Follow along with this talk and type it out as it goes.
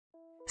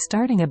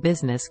Starting a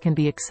business can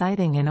be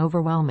exciting and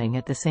overwhelming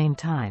at the same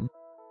time.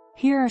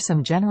 Here are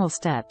some general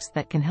steps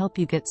that can help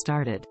you get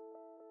started.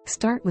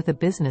 Start with a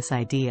business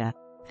idea.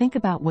 Think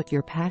about what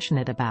you're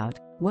passionate about,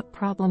 what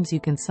problems you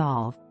can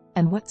solve,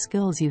 and what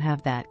skills you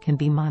have that can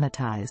be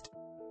monetized.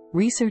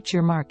 Research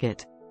your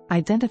market.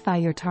 Identify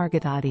your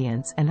target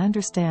audience and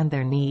understand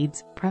their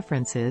needs,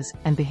 preferences,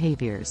 and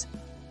behaviors.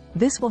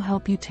 This will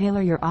help you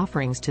tailor your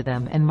offerings to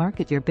them and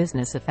market your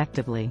business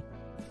effectively.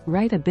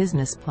 Write a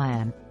business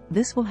plan.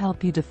 This will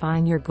help you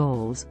define your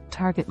goals,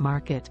 target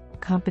market,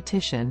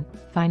 competition,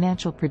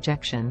 financial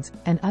projections,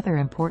 and other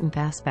important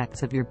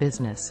aspects of your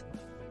business.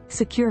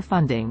 Secure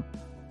funding.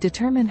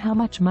 Determine how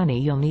much money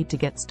you'll need to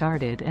get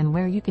started and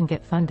where you can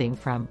get funding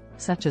from,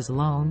 such as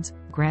loans,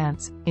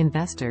 grants,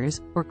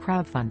 investors, or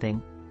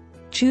crowdfunding.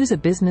 Choose a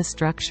business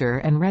structure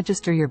and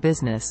register your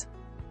business.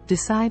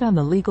 Decide on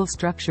the legal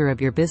structure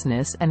of your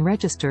business and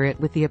register it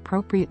with the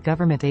appropriate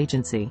government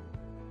agency.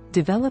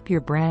 Develop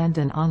your brand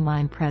and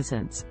online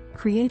presence.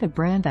 Create a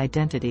brand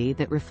identity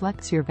that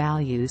reflects your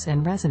values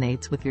and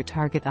resonates with your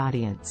target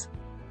audience.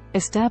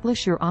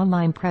 Establish your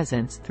online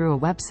presence through a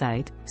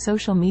website,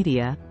 social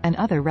media, and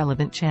other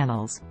relevant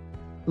channels.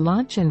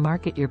 Launch and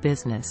market your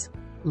business.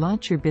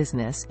 Launch your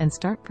business and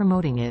start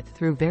promoting it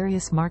through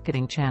various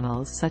marketing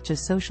channels such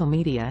as social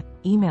media,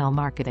 email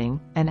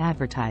marketing, and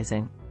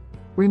advertising.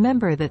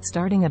 Remember that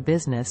starting a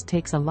business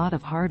takes a lot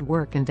of hard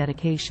work and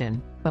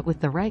dedication, but with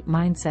the right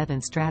mindset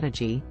and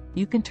strategy,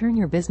 you can turn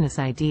your business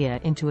idea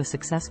into a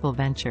successful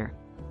venture.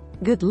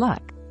 Good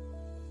luck!